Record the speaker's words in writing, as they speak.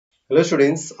Hello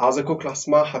students, आजको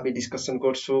क्लासमा हामी डिस्कसन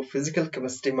गर्छौं फिजिकल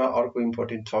केमिस्ट्रीमा अर्को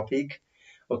इम्पोर्टेन्ट टपिक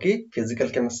ओके फिजिकल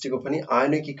केमिस्ट्रीको पनि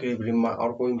आयोनिक इक्विलिब्रियममा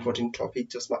अर्को इम्पोर्टेन्ट टपिक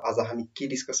जसमा आज हामी के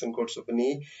डिस्कसन गर्छौं भने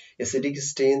एसिडिक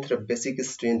स्ट्रेन्थ र बेसिक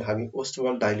स्ट्रेन्थ हामी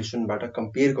ओस्टवाल्ड डाइल्युसनबाट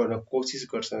कम्पेयर गर्न कोसिस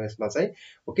गर्छौं यसमा चाहिँ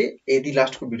ओके यदि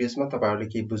लास्टको भिडियोसमा तपाईहरुले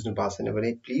के बुझ्नु भएको छैन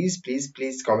भने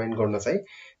प्लिज कमेन्ट गर्न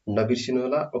चाहिँ नबिर्सिनु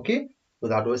होला ओके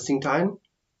विदाउट वेस्टिङ टाइम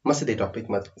म सिधै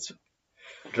टपिकमा जान्छु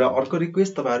र अर्को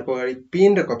रिक्वेस्ट तपाईहरुको अगाडि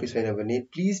पेन र कपी छैन भने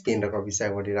प्लिज पेन र कपी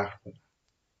चाहिँ अगाडि राख्नु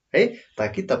है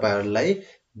ताकि तपाईहरुलाई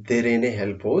धेरै नै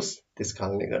हेल्प होस्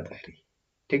त्यसकारणले गर्दाखेरि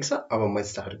ठीक छ अब म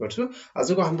स्टार्ट गर्छु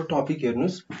आजको हाम्रो टपिक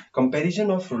हेर्नुस्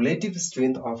comparison of relative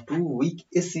strength of to weak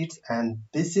acids and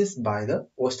basis by the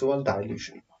Ostwald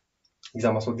dilution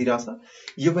एक्जाममा सोधिरहेछ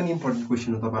यो पनि इम्पोर्टेन्ट क्वेशन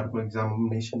हो तपाईहरुको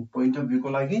एक्जामिनेसन पोइन्ट अफ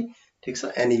भ्यूको लागि ठीक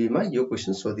छ एनईबी मा यो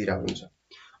क्वेशन सोधिरहेको हुन्छ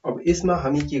अब यसमा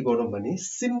हामी के गरौँ भने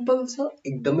सिम्पल छ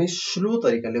एकदमै स्लो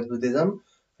तरिकाले बुझ्दै जाम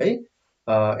है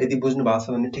यदि बुझ्नु भएको छ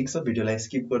भने ठीक छ भिडियोलाई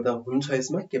स्किप गर्दा हुन्छ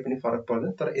यसमा के पनि फरक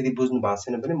पर्दैन तर यदि बुझ्नु भएको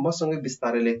छैन भने मसँगै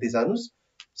बिस्तारै लेख्दै जानुस्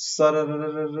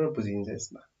सरर बुझिन्छ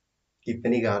यसमा के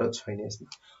पनि गाह्रो छैन यसमा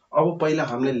अब पहिला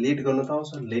हामीले लेट गर्न त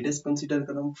आउँछ लेटेस्ट कन्सिडर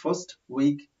गरौँ फर्स्ट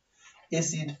वीक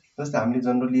एसिड जस्तै हामीले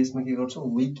जनरली यसमा के गर्छौं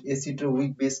वीक एसिड र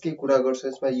वीक बेसकै कुरा गर्छौं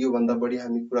यसमा यो भन्दा बढी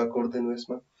हामी कुरा गर्दैनौं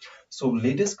यसमा so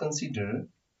latest consider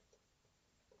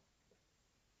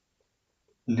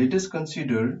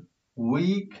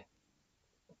weak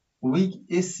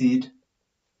acid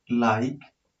like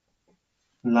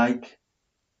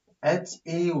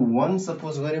Ha1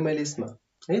 suppose गरे मैले यसमा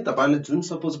है तपाईहरुले जुन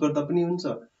सपोज गर्दा पनि हुन्छ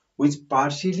which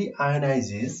partially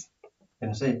ionizes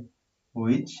हेर्नुस् है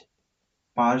which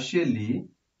partially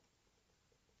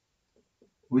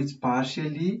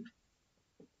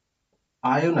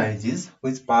ionizes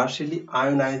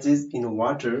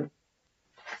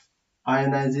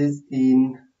in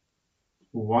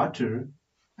water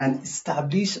and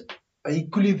establish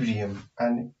equilibrium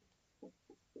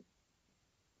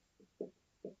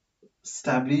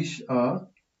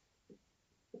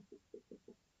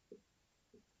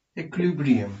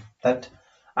that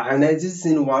ionizes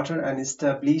in water and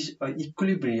establish a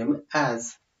equilibrium as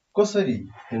कसरी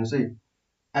हेर्नुस् है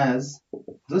as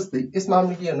जस्तै यसमा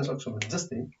हामीले के गर्न सक्छौं भने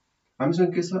जस्तै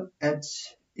हामीसँग के छ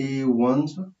Ha1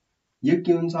 छ यो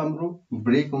के हुन्छ हाम्रो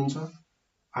ब्रेक हुन्छ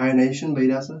ionisation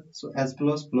भइराछ so H++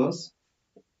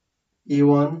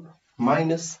 A1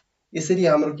 minus यसरी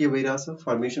हाम्रो के भइराछ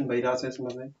फर्मेसन भइराछ यसमा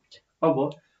चाहिँ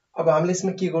अब हामीले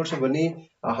यसमा के गर्छौं भने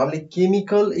हामीले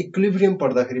केमिकल इक्विलिब्रियम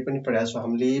पढ्दाखेरि पनि पढाएको छौं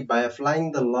हामीले by applying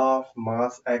the law of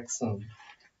mass action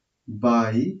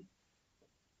by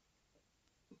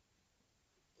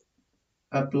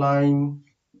applying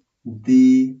the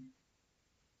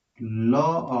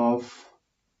law of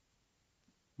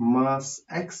mass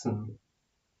action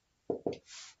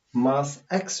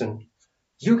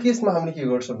यो केसमा हामीले के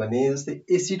गर्छौं भने जस्तै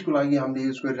एसिड को लागि हामीले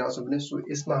युज गरिरहेको छौं भने सो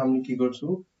यसमा हामीले के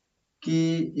गर्छौं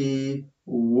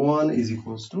Ka1 is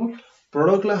equals to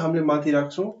product लाई हामीले माथि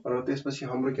राख्छौं र त्यसपछि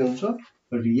हाम्रो के हुन्छ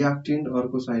रिएक्टेन्ट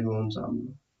अर्को साइडमा हुन्छ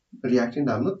हाम्रो रिएक्टेन्ट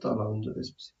हाम्रो तल हुन्छ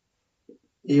त्यसपछि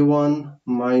A1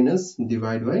 minus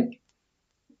divide by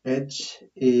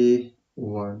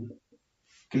Ha1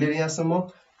 clear यहाँसम्म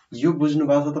यो बुझ्नु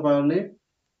भएको छ तपाईहरुले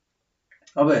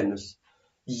अब हेर्नुस्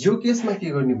यो केसमा के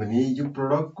गर्ने भने यो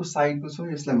प्रोडक्ट को साइड को छ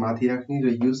यसलाई माथि राख्ने र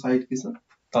यो साइड के छ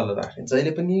तल राख्ने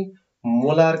जहिले पनि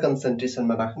मोलार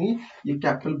कन्सन्ट्रेसनमा राख्ने यो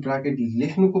क्यापिटल ब्र्याकेट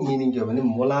लेख्नुको मिनिङ के हो भने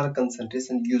मोलार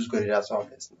कन्सन्ट्रेसन युज गरिरहेछौं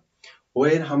हामी यसमा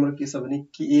वेयर हाम्रो के छ भने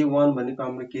Ka1 भनेको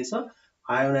हाम्रो के छ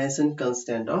ionisation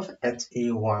constant of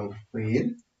Ha1 where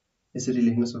यसरी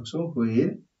लेख्न सक्छौं where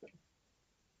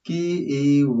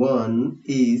Ka1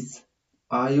 is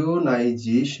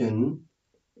ionization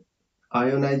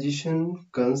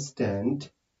constant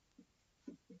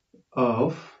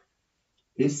of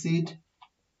acid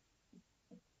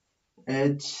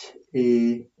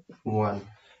Ha1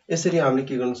 यसरी हामीले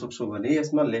के गर्न सक्छौं भने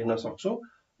यसमा लेख्न सक्छौं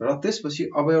र त्यसपछि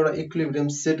अब एउटा इक्विलिब्रियम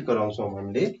सेट गराउँछौं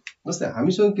हामीले जस्तै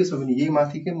हामीसँग के छ भने यही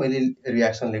माथिकै मैले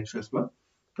रिएक्सन लेख्छु यसमा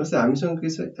जस्तै हामीसँग के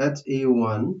छ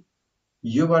Ha1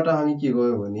 योबाट हामी के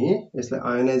गर्यौं भने यसलाई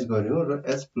आयोनाइज गर्यौं र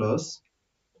H+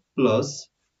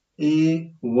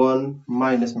 A1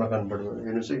 माइनस मा कन्भर्ट गर्यौं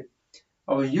हेर्नुस् है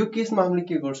अब यो केसमा हामीले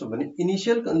के गर्छौं भने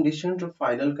इनिशियल कन्डिसन र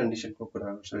फाइनल कन्डिसनको कुरा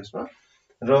गर्छौं यसमा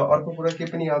र अर्को कुरा के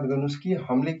पनि याद गर्नुस् कि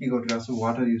हामीले के गरिरहेको छौं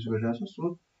वाटर युज गरिरहेको छौं सो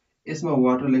यसमा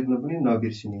वाटर लेख्न पनि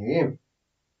नबिर्सिने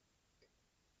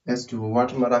H2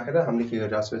 वाटरमा राखेर हामीले के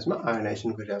गरिरहेको छौं यसमा आयोनाइजेसन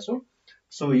गरिरहेको छौं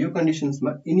सो यो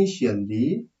कन्डिसन्समा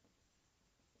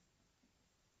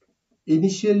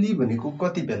इनिशियली भनेको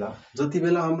कति बेला जति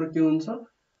बेला हाम्रो के हुन्छ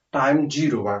टाइम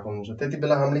 0 भएको हुन्छ त्यति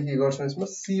बेला हामीले के गर्छौं यसमा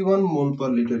C1 मोल पर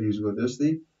लिटर युज गर्छौं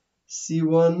जस्तै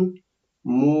C1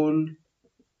 मोल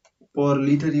पर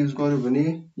लिटर युज गर्यो भने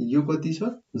यो कति छ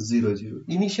 0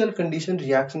 इनिशियल कन्डिसन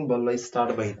रियाक्सन बल्ल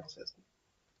स्टार्ट भइरहेछ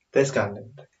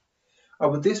त्यसकारणले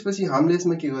अब त्यसपछि हामीले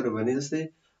यसमा के गर्यो भने जस्तै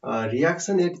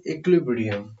reaction at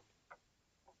equilibrium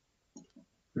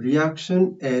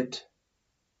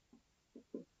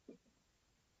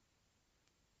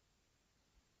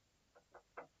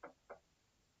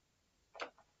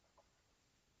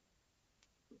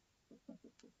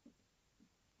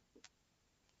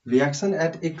reaction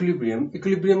at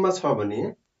equilibrium मा छ भने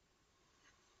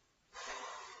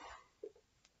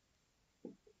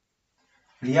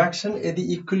रियाक्सन यदि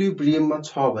इक्विलिब्रियम मा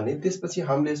छ भने त्यसपछि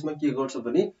हामीले यसमा के गर्छौं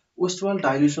भने ओस्टवाल्ड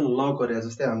डाइल्युसन ल गरे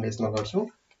जस्तै हामीले यसमा गर्छौं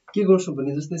के गर्छौं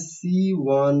भने जस्तै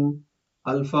C1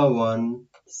 alpha 1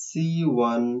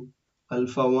 C1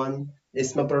 alpha 1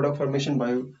 यसमा प्रोडक्ट फर्मेसन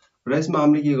भयो र यसमा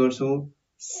हामीले के गर्छौं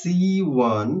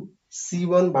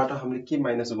C1 बाट हामीले के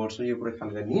माइनस गर्छौं यो कुरा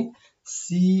ख्याल गर्ने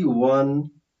C1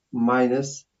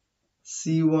 minus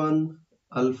C1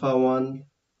 alpha 1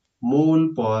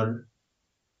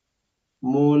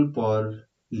 मोल पर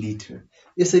लिटर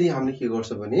यसरी हामीले के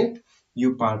गर्छौं भने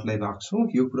यो पार्टलाई राख्छौं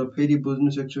यो कुरा फेरि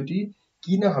बुझ्नुस् एकचोटी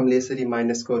किन हामीले यसरी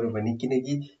माइनस गर्यौं भने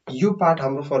किनकि यो पार्ट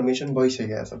हाम्रो फर्मेसन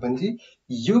भइसकेको छ भनेपछि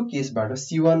यो केसबाट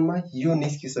C1 मा यो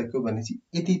निस्किसक्यो भनेपछि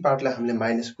यति पार्टलाई हामीले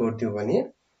माइनस गर्दियौ भने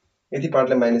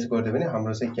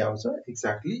हाम्रो चाहिँ के आउँछ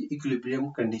एक्ज्याक्टली इक्विलिब्रियम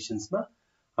कन्डिसन्समा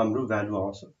हाम्रो भ्यालु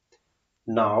आउँछ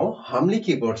नाउ हामीले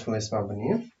के गर्छौं यसमा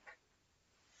भने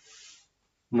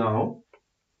now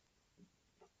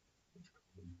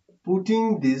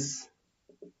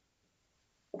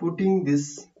putting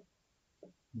this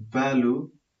value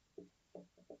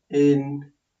in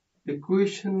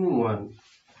equation 1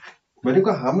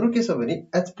 भनेको हाम्रो के छ भने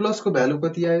H plus को भ्यालु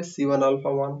कति आयो C1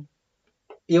 alpha 1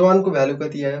 A1 को भ्यालु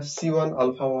कति आयो C1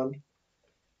 alpha 1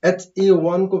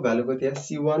 HA1 को भ्यालु कति आयो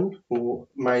C1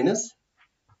 minus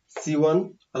C1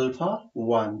 alpha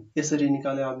 1 यसरी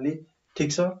निकाले हामीले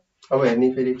ठीक छ अब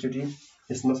हेर्ने फेरि एकचोटी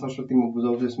यसमा सरस्वती म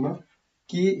बुझाउँछु यसमा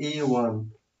KA1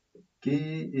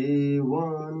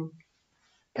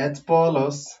 H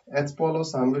plus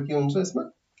हाम्रो के हुन्छ यसमा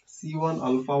C1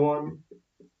 alpha 1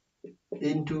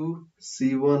 into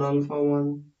C1 alpha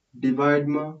 1 divide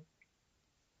मा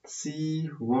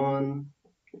C1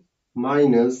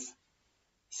 minus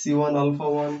C1 alpha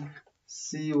 1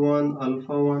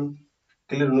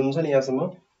 clear हुनुहुन्छ नि यहाँसम्म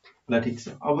ल ठीक छ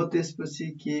अब त्यसपछि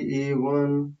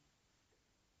KA1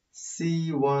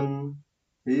 C1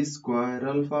 square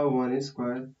alpha 1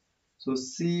 square so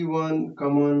C1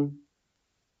 common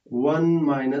 1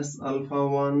 minus alpha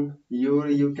 1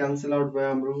 यो cancel out भयो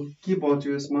हाम्रो के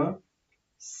बच्यो यसमा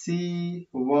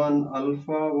C1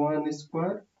 alpha 1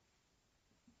 square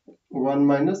 1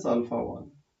 minus alpha 1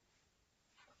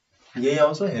 यही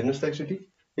आउँछ हेर्नुस् त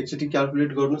एकचोटी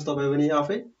क्याल्कुलेट गर्नुस् तपाई पनि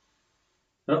आफै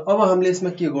र अब हामीले यसमा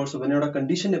के गर्छौं भने एउटा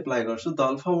कन्डिसन एप्लाई गर्छौं the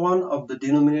alpha 1 of the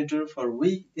denominator for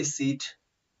weak acid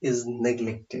is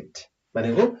neglected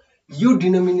भनेको यो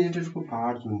डिनोमिनेटर को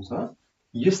पार्ट जुन छ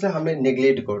यसलाई हामीले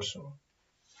नेग्लेक्ट गर्छौं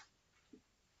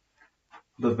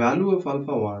the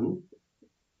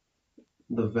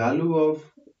value of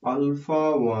alpha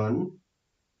 1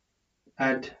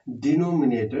 at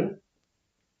denominator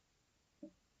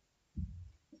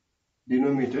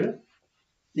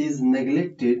is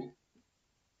neglected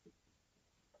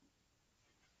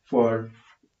for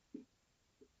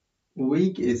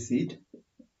weak acid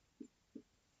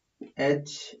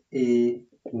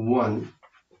HA1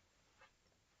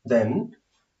 then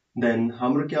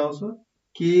हाम्रो के आउँछ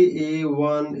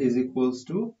KA1 is equals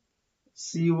to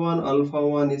C1 alpha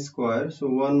 1 square so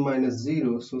 1 minus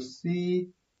 0 so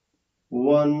C1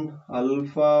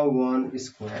 alpha 1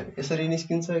 square यसरी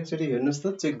निस्किन्छ एकचोटी हेर्नुस् त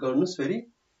चेक गर्नुस् फेरि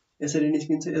यसरी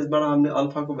निस्किन्छ यसबाट हामीले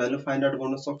अल्फा को भ्यालु फाइन्ड आउट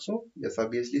गर्न सक्छौं यस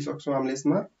obviously सक्छौं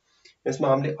हामीले यसमा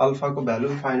हामीले अल्फा को भ्यालु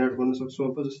फाइन्ड आउट गर्न सक्छौं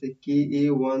अब जस्तै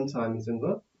KA1 छ हामीसँग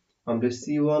हामीले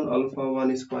C1 alpha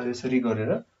 1 square यसरी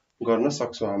गरेर गर्न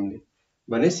सक्छौं हामीले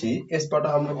भनेसी यसबाट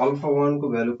हाम्रो अल्फा 1 को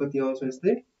भ्यालु कति आउँछ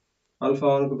यस्तै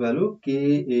अल्फा 1 को value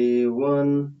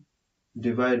KA1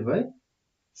 divide by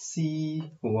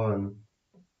C1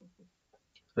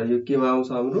 र यो केमा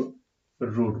आउँछ हाम्रो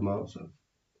रुट मा आउँछ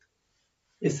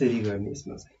यसरी गर्ने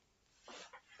यसमा चाहिँ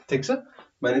ठीक छ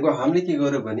भनेको हामीले के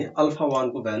गर्यो भने अल्फा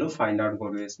 1 को भ्यालु फाइन्ड आउट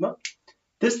गर्यो यसमा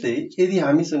त्यस्तै यदि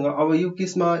हामीसँग अब यो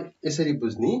केसमा यसरी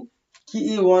बुझ्नी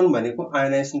KA1 भनेको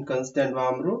आयोनाइजेसन कन्स्टेन्ट हो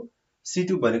हाम्रो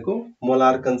C2 भनेको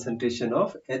मोलार कन्सन्ट्रेसन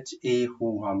अफ HA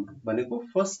हो हाम्रो भनेको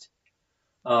फर्स्ट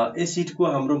एसिड को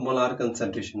हाम्रो मोलार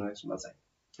कन्सन्ट्रेसन हो यसमा चाहिँ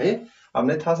है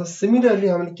हामीले थाहा छ सिमिलरली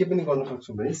हामीले के पनि गर्न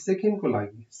सक्छौं भने सेकेन्ड को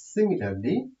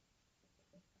लागि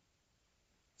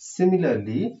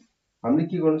सिमिलरली हामीले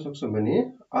के गर्न सक्छौं भने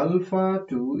alpha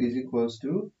 2 is equals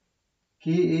to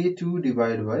Ka2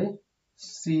 divided by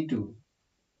C2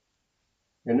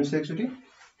 हेर्नुस् एकचोटी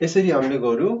यसरी हामीले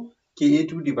गर्यौं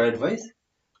Ka2 divided by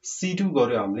C2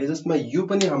 गर्यो हामीले जसमा यो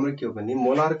पनि हाम्रो के हो भने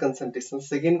मोलार कन्सन्ट्रेसन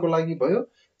सेकेन्ड को लागि भयो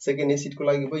सेकेन्ड एसिड को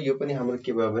लागि भयो यो पनि हाम्रो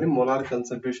के भयो भने मोलार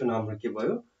कन्सन्ट्रेसन हाम्रो के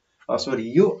भयो सरी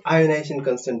यो आयोनाइजेसन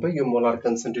कन्स्टेन्ट भयो यो मोलार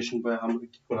कन्सन्ट्रेसन भयो हाम्रो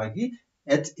के को लागि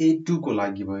Ha2 को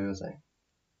लागि भयो चाहिँ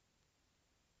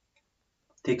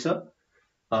ठीक छ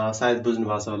सायद बुझ्नु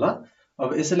भएको छ होला अब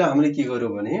यसैले हामीले के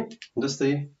गर्यौं भने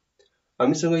जस्तै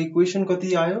हामीसँग इक्वेसन कति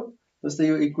आयो जस्तै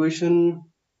यो इक्वेसन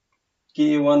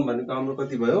K1 भनेको हाम्रो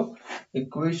कति भयो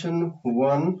इक्वेसन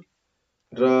 1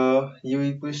 र यो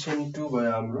इक्वेसन 2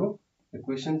 भयो हाम्रो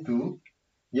इक्वेसन 2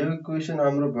 यो इक्वेसन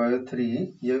हाम्रो भयो 3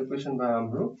 यो इक्वेसन भयो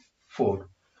हाम्रो 4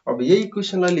 अब यही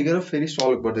इक्वेसनलाई लिएर फेरि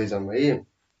सल्भ गर्दै जाऊँ है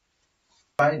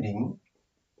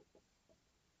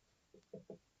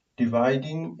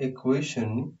dividing equation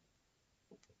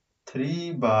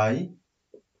 3 by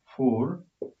 4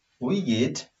 we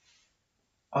get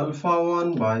alpha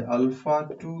 1 by alpha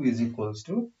 2 is equals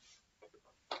to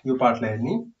यो पार्टलाई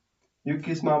हेर्ने यो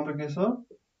केसमा हाम्रो के छ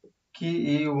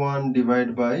Ka1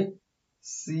 divided by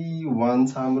C1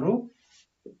 छ हाम्रो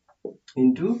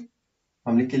इन्टु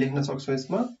हामीले के लेख्न सक्छौं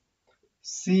यसमा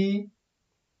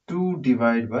C2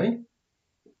 divided by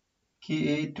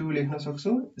Ka2 लेख्न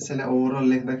सक्छौं यसैलाई ओभरअल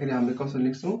लेख्दाखेरि हामीले कसरी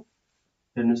लेख्छौं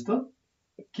हेर्नुस् त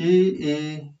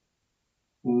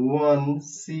Ka1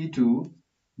 C2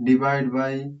 divided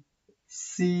by C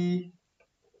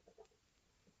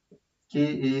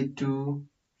Ka2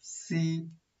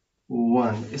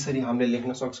 C1 यसरी हामीले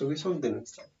लेख्न सक्छौं कि सक्दैनौं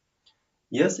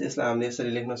यस यसलाई हामीले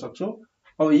यसरी लेख्न सक्छौं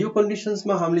अब यो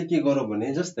कन्डिसन्समा हामीले के गरौं भने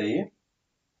जस्तै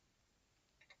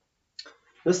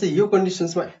यो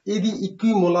कन्डिसन्समा यदि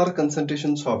इक्विमोलार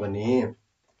कन्सन्ट्रेसन छ भने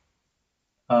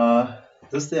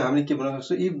जस्तै हामीले के भन्न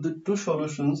सक्छौं if the two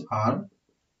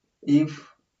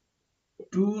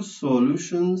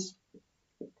solutions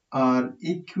are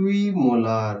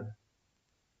equimolar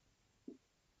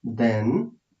then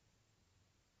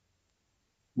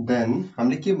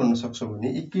हामीले के भन्न सक्छौं भने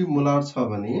इक्विमोलार छ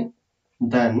भने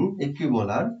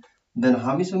then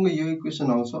हामीसँग यो इक्वेसन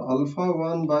आउँछ alpha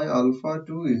 1 by alpha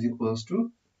 2 is equals to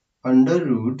under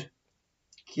root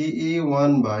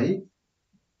Ka1 by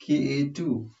Ka2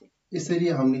 यसरी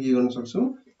हामीले के गर्न सक्छौं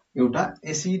एउटा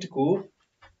एसिड को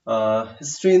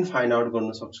स्ट्रेन्थ फाइन्ड आउट गर्न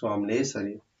सक्छौं हामीले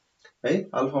यसरी है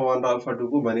alpha 1 र alpha 2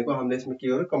 को भनेको हामीले यसमा के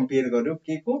गर्यो कम्पेयर गर्यो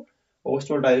के को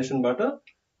Ostwald dilution बाट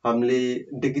हामीले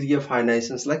डिग्री अफ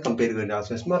आयोनाइजेसनलाई कम्पेयर गरिरहेको छ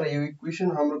यसमा र यो इक्वेसन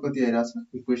हाम्रो कति आइराछ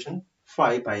इक्वेसन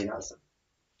 5 आइराछ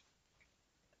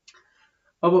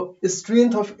अब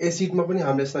स्ट्रेन्थ अफ एसिड मा पनि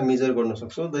हामीले यसलाई मेजर गर्न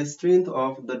सक्छौं the strength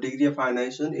of the degree of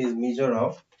ionisation is measure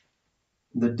of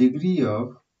the degree of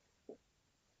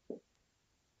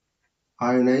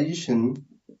ionization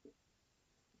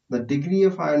the degree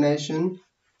of ionization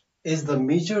is the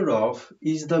measure of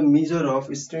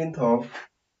strength of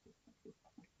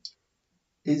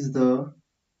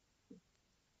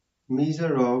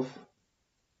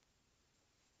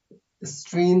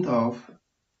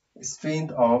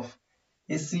strength of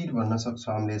acid भन्न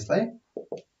सक्छौं हामीले यसलाई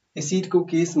एसिड को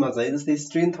केसमा चाहिँ जस्तै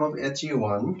strength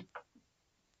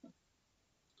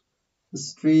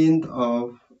of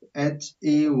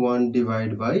Ha1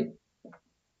 divided by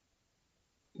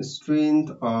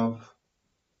strength of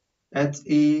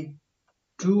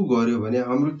Ha2 गर्यो भने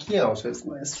हाम्रो के आउँछ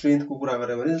यसमा स्ट्रेन्थ को कुरा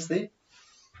गर्यो भने जस्तै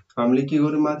हामीले के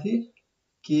गर्यौं माथि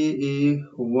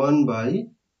Ka1 by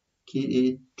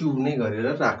Ka2 नै गरेर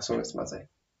राख्छौं यसमा चाहिँ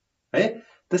है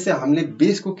त्यसै हामीले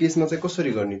बेस को केसमा चाहिँ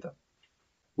कसरी गर्ने त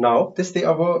नाउ त्यस्तै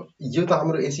अब यो त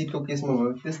हाम्रो एसिड को केसमा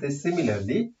भयो त्यस्तै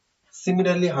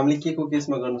सिमिलरली हामीले के को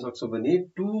केसमा गर्न सक्छौं भने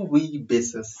to week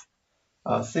basis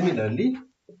similarly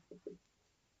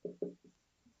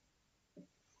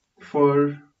for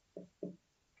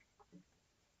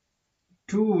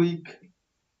to week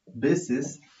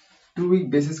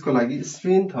basis को लागि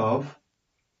स्ट्रेन्थ अफ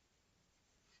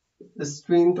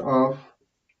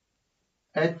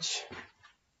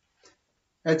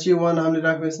Ha1 हामीले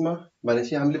राख्यौं यसमा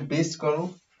भनेपछि हामीले बेस गरौं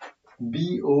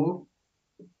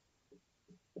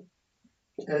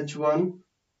BOH1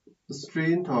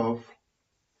 strength of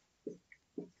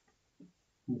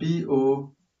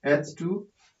BOH2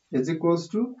 is equals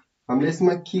to हामीले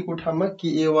यसमा के को ठाउँमा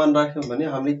Ka1 राख्यौं भने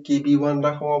हामीले Kb1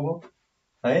 राखौं अब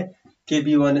है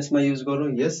Kb1 यसमा युज गरौं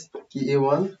यस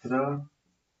Ka1 र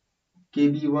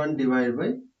Kb1 divided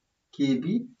by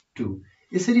Kb2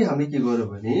 यसरी हामीले के गर्यौं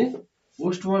भने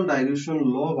Ostwald dilution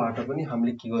law बाट पनि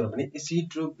हामीले के गर्यौं भने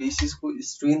एसिड र बेसिस को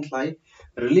स्ट्रेन्थ लाई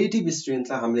रिलेटिभ स्ट्रेन्थ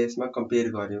लाई हामीले यसमा कम्पेयर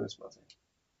गर्यौं यसमा चाहिँ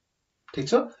ठीक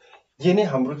छ यो नै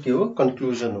हाम्रो के हो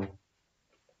कन्क्लुजन हो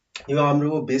यो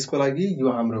हाम्रो हो बेसको लागि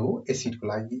यो हाम्रो हो एसिडको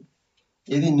लागि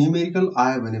यदि न्यूमेरिकल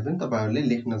आयो भने पनि तपाईहरुले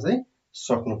लेख्न चाहिँ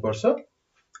सक्नुपर्छ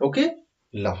ओके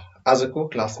ल आजको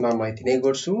क्लासमा म यति नै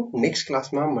गर्छु नेक्स्ट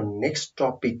क्लासमा म नेक्स्ट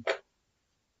टपिक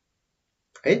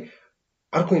है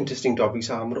अर्को इन्ट्रेस्टिङ टपिक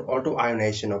छ हाम्रो अटो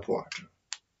आयोनाइजेसन अफ वाटर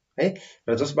है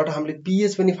र जसबाट हामीले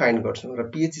pH पनि फाइन्ड गर्छौं र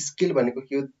pH स्केल भनेको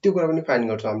के हो त्यो कुरा पनि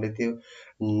फाइन्ड गर्छौं हामीले त्यो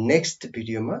नेक्स्ट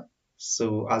भिडियोमा सो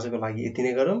आजको लागि यति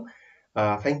नै गरौँ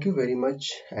thank you very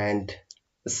much and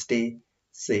stay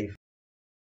safe